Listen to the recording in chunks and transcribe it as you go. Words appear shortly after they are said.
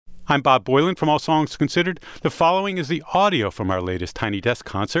I'm Bob Boylan from All Songs Considered. The following is the audio from our latest Tiny Desk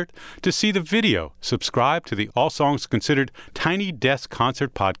concert. To see the video, subscribe to the All Songs Considered Tiny Desk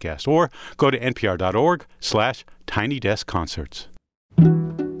Concert podcast or go to npr.org/tinydeskconcerts.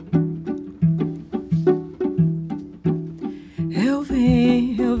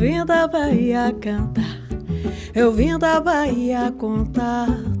 Eu vim da Bahia cantar, eu vim da Bahia contar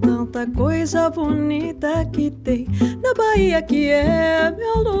tanta coisa bonita que tem na Bahia, que é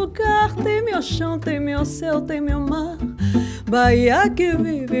meu lugar. Tem meu chão, tem meu céu, tem meu mar. Bahia que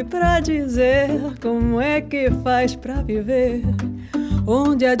vive pra dizer como é que faz pra viver,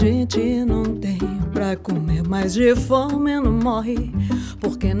 onde a gente não tem pra comer, mas de fome não morre,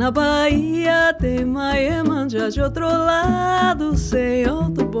 porque na Bahia tem Maiemanjá de outro lado, Senhor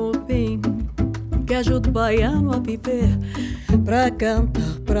do Bom Fim, que ajuda o baiano a viver, pra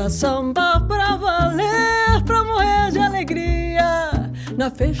cantar, pra sambar, pra valer, pra morrer de alegria, na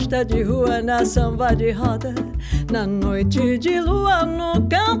festa de rua, na samba de roda, na noite de lua, no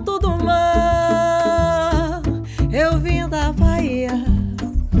canto do mar. Eu vim da Bahia,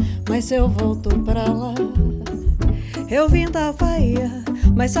 mas eu volto pra lá. Eu vim da Bahia,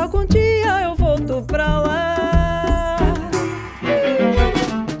 mas algum dia eu volto pra lá.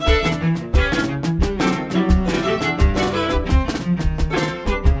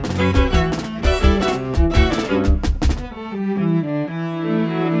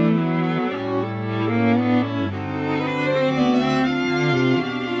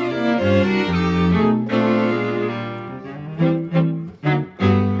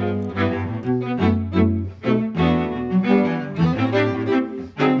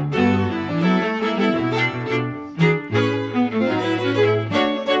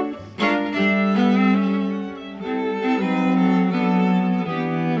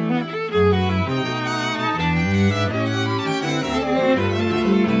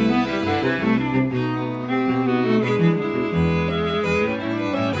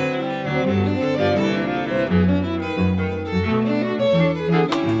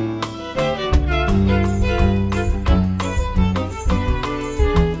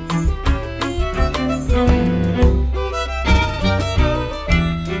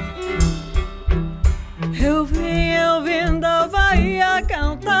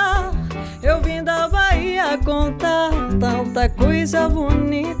 Contar tanta coisa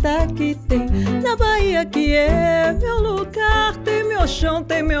bonita que tem na Bahia, que é meu lugar. Tem meu chão,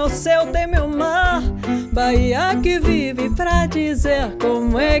 tem meu céu, tem meu mar. Bahia que vive pra dizer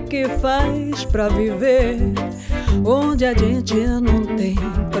como é que faz pra viver, onde a gente não tem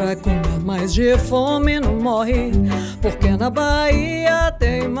pra comer, mas de fome não morre, porque na Bahia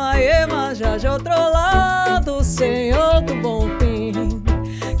tem Maiemanjá de outro lado, Senhor do Bom Fim,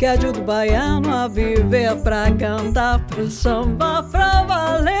 que ajuda o baiano a viver, pra cantar, pra sambar, pra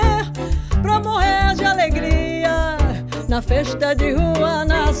valer, pra morrer de alegria, na festa de rua,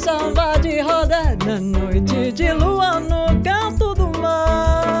 na samba de roda, na noite de lua, no canto do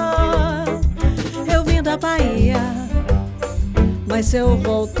mar. Eu vim da Bahia, mas eu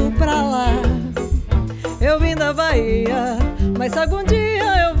volto pra lá. Eu vim da Bahia, mas algum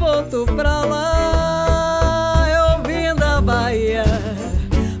dia eu volto pra lá. Eu vim da Bahia,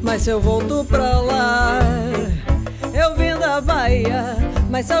 mas eu volto pra lá. Eu vim da Bahia,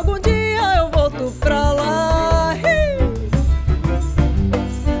 mas algum dia eu volto pra lá.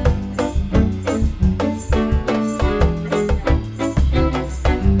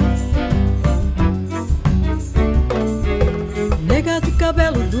 Nega do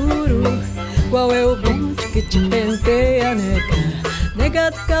cabelo duro, qual é o bonde que te penteia, nega?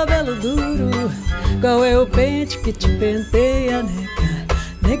 Nega do cabelo duro, qual é o pente que te penteia, nega?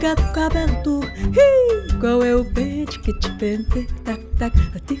 Nega do cabelo duro, qual é o pente que te penteia? Tac, tac,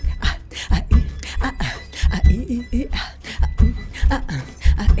 ati,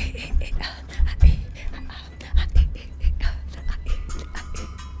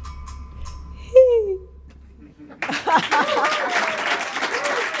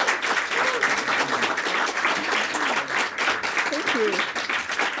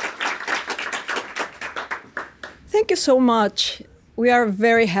 Thank you so much. We are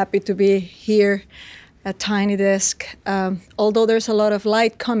very happy to be here at Tiny Desk. Although there's a lot of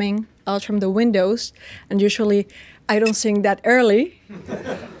light coming out from the windows, and usually I don't sing that early,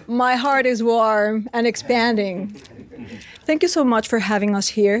 my heart is warm and expanding. Thank you so much for having us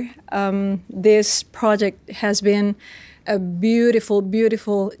here. This project has been a beautiful,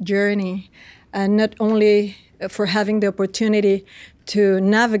 beautiful journey, and not only for having the opportunity to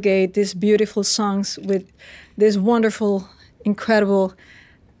navigate these beautiful songs with these wonderful, incredible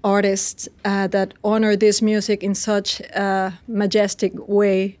artists that honor this music in such a majestic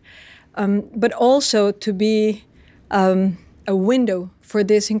way, but also to be a window for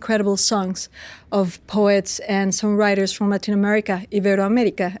these incredible songs of poets and songwriters from Latin America,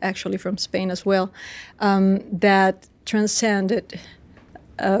 Iberoamerica, actually from Spain as well, that transcended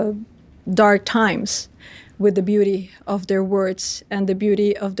dark times with the beauty of their words and the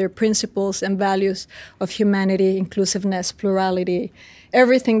beauty of their principles and values of humanity, inclusiveness, plurality,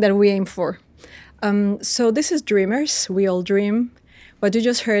 everything that we aim for. So this is Dreamers, We All Dream. What you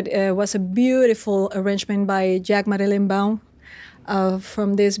just heard was a beautiful arrangement by Jack Marelenbaum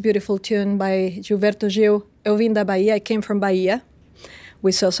from this beautiful tune by Gilberto Gil, Eu Vim da Bahia, I Came from Bahia.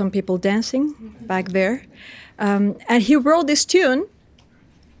 We saw some people dancing back there. And he wrote this tune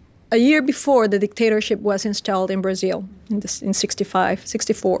a year before the dictatorship was installed in Brazil in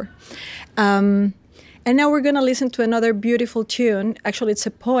 64. And now we're going to listen to another beautiful tune. Actually, it's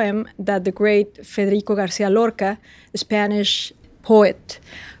a poem that the great Federico García Lorca, a Spanish poet,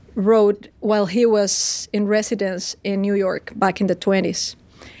 wrote while he was in residence in New York back in the 20s.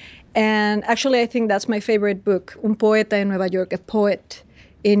 And actually, I think that's my favorite book, Un Poeta en Nueva York, a poet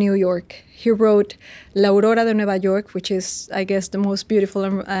in New York. He wrote La Aurora de Nueva York, which is, I guess, the most beautiful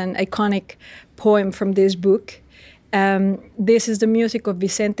and iconic poem from this book. This is the music of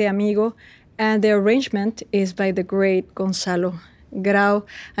Vicente Amigo, and the arrangement is by the great Gonzalo Grau,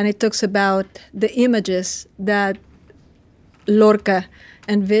 and it talks about the images that Lorca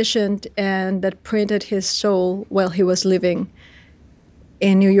envisioned and that printed his soul while he was living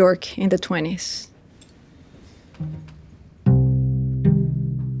in New York in the 20s.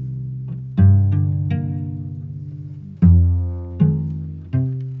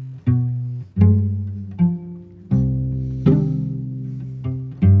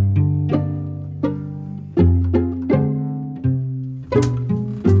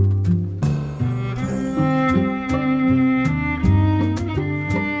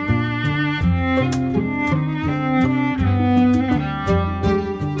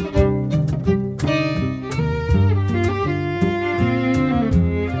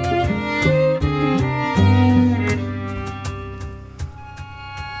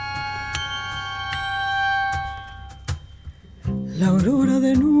 La aurora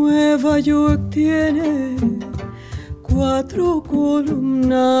de Nueva York tiene 4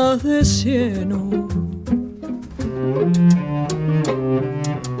 columnas de cieno.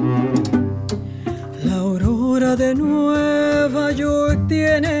 La aurora de Nueva York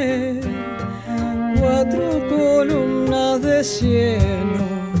tiene 4 columnas de cieno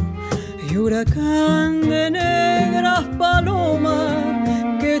y huracán de negras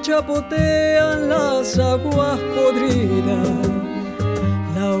palomas que chapotean las aguas podridas.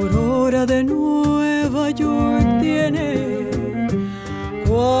 La aurora de Nueva York tiene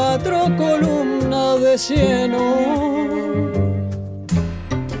 4 columnas de cieno.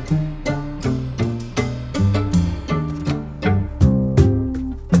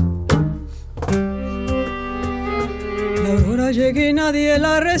 La aurora llega y nadie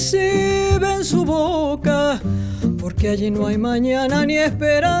la recibe en su boca, porque allí no hay mañana ni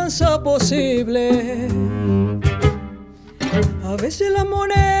esperanza posible. A veces las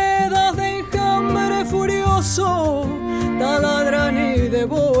monedas de enjambre furioso taladran y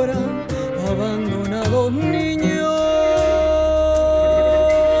devoran abandonados niños.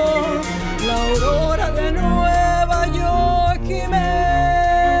 La aurora de Nueva York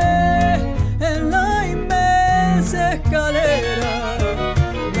gime en la inmensa escalera.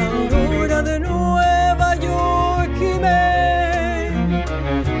 La aurora de Nueva York gime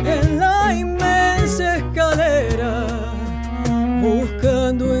en la inmensa escalera,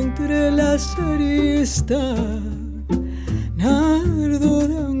 buscando entre las aristas nardo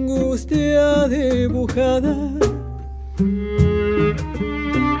de angustia dibujada.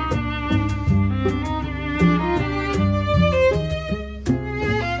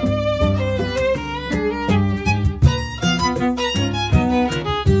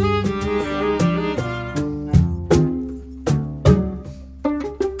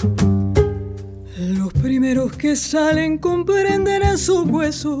 Los primeros que salen comprenden en sus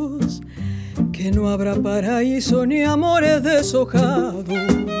huesos que no habrá paraíso ni amores deshojados.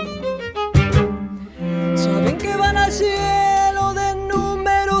 Saben que van al cielo de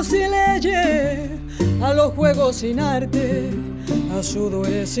números y leyes, a los juegos sin arte, a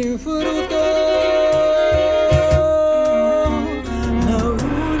sudores sin fruto. La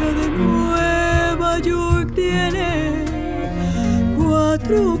aurora de Nueva York tiene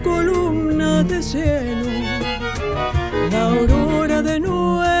 4 columnas de cielo. La aurora de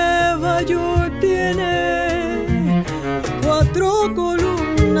Nueva York tiene 4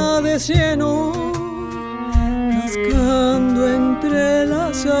 columnas de cieno, rascando entre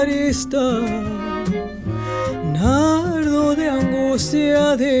las aristas, nardo de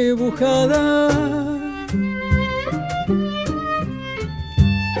angustia dibujada.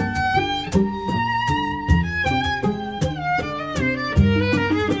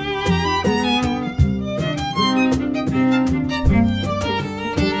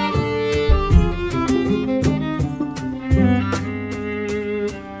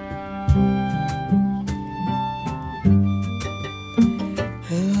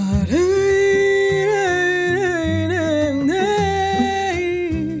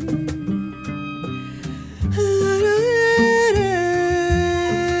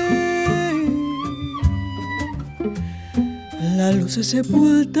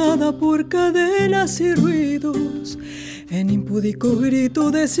 Sepultada por cadenas y ruidos, en impúdico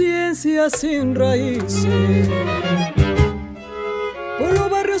grito de ciencia sin raíces. Por los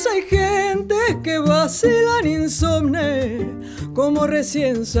barrios hay gente que vacilan insomne, como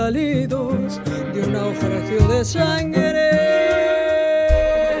recién salidos de un naufragio de sangre.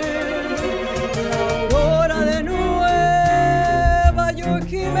 La aurora de Nueva York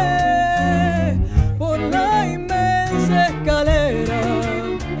gime por la inmensa escalera.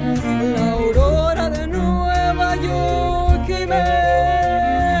 La aurora de Nueva York gime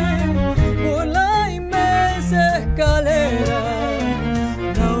por la inmensa escalera.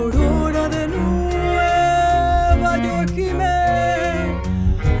 La aurora de Nueva York gime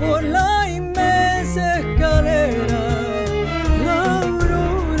por la inmensa escalera. La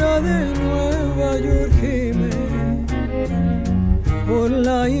aurora de Nueva York gime por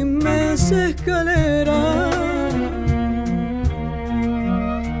la inmensa escalera.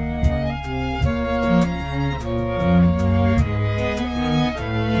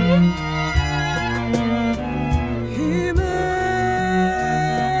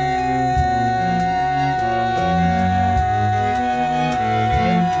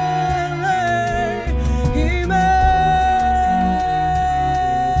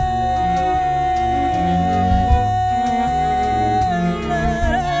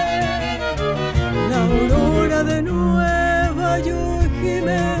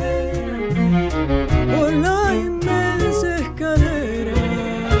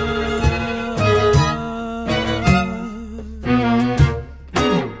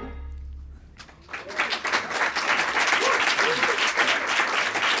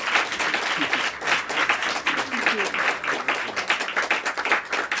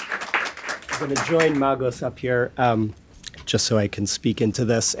 Join Magos up here just so I can speak into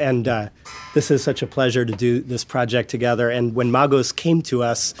this. And this is such a pleasure to do this project together. And when Magos came to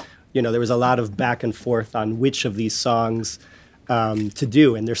us, you know, there was a lot of back and forth on which of these songs to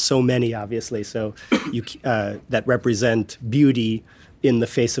do. And there's so many, obviously, so that represent beauty in the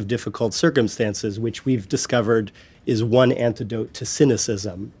face of difficult circumstances, which we've discovered is one antidote to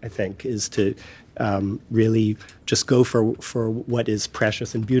cynicism, I think, is to really just go for what is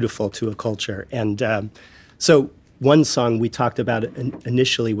precious and beautiful to a culture. And so one song we talked about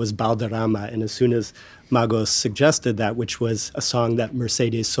initially was Balderrama, and as soon as Magos suggested that, which was a song that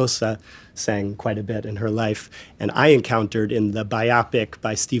Mercedes Sosa sang quite a bit in her life, and I encountered in the biopic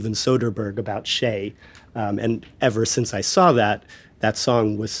by Steven Soderbergh about Che, and ever since I saw that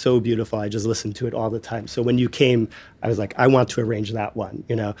song was so beautiful. I just listened to it all the time. So when you came, I was like, I want to arrange that one,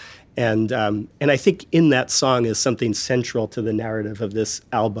 you know. And I think in that song is something central to the narrative of this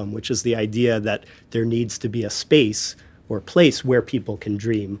album, which is the idea that there needs to be a space or place where people can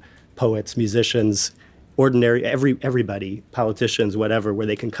dream, poets, musicians, ordinary, everybody, politicians, whatever, where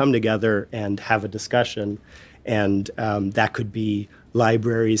they can come together and have a discussion. And that could be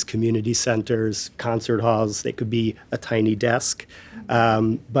libraries, community centers, concert halls. They could be a tiny desk.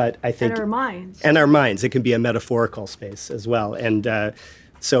 But I think... And our minds. And our minds. It can be a metaphorical space as well. And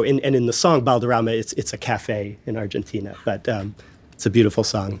so in the song Balderrama, it's a cafe in Argentina. But it's a beautiful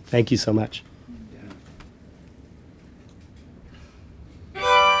song. Thank you so much.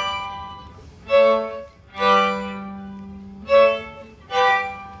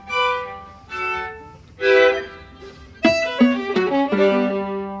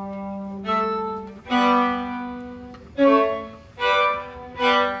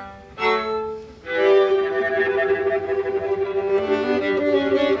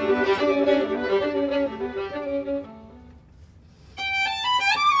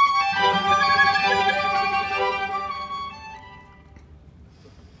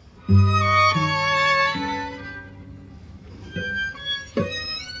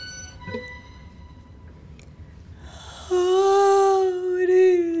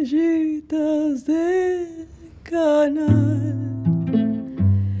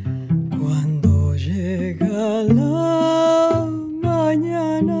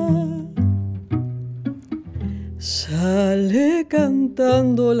 sale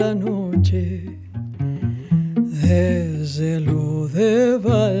cantando la noche desde lo de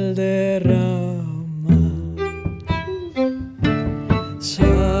Valderrama.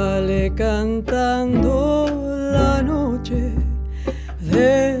 Sale cantando la noche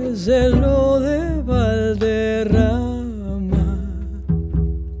desde lo de Valderrama.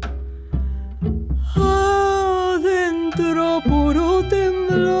 Adentro puro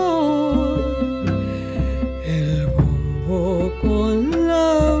temblor, el bombo con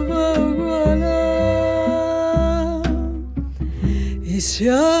la baguala, y se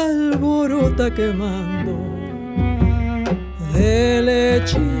alborota quemando de le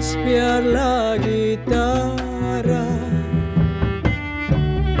chispear la guitarra,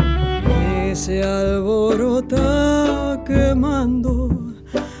 y se alborota quemando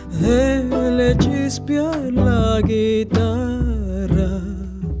de le chispear la guitarra.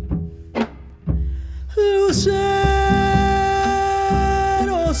 Lucero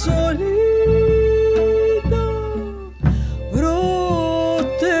solito,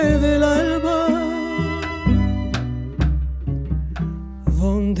 brote del alba,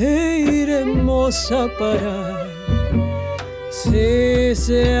 ¿dónde iremos a parar si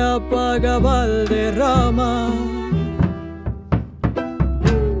se apaga Valderrama?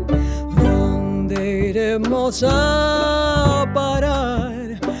 ¿Dónde iremos a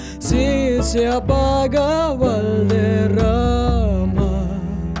parar si se apaga Valderrama?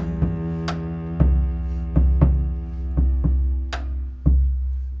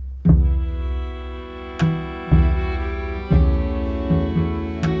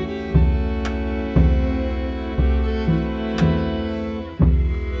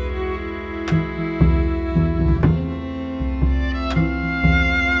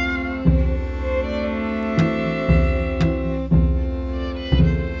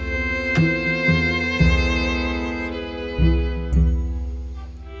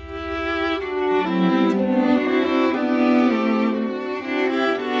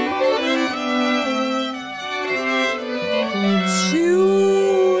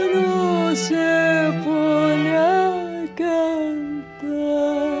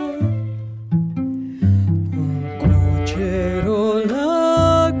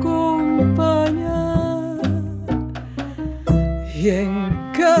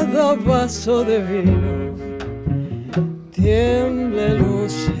 Vaso de vino tiembla el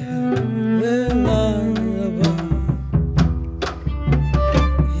lucero del alba,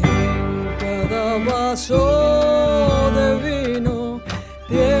 y en cada vaso de vino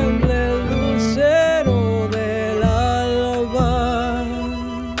tiembla el lucero del alba.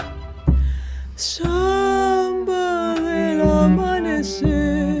 Samba del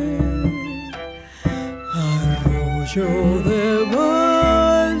amanecer, arroyo de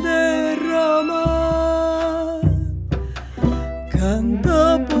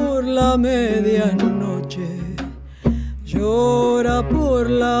la medianoche, llora por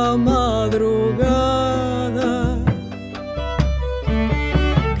la madrugada,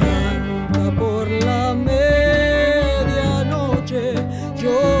 canta por la medianoche,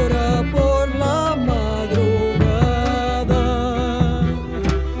 llora por la madrugada.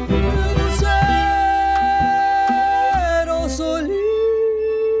 Lucero solito,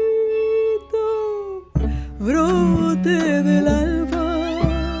 brote del alba,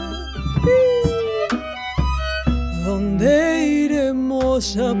 ¿dónde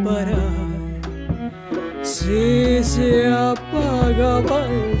iremos a parar si se apaga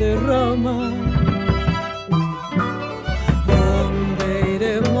Valderrama? ¿Dónde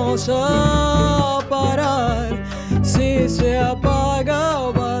iremos a parar si se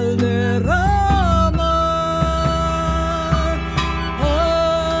apaga Valderrama?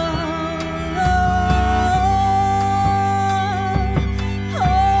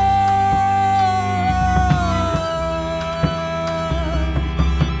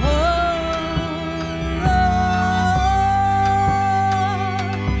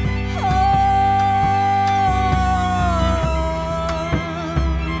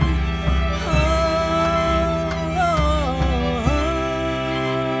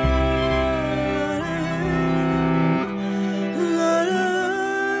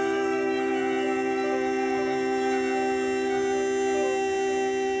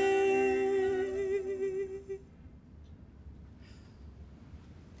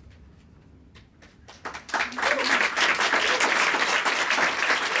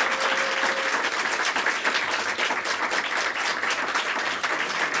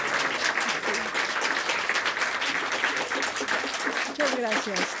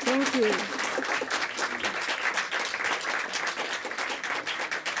 Gracias. Thank you.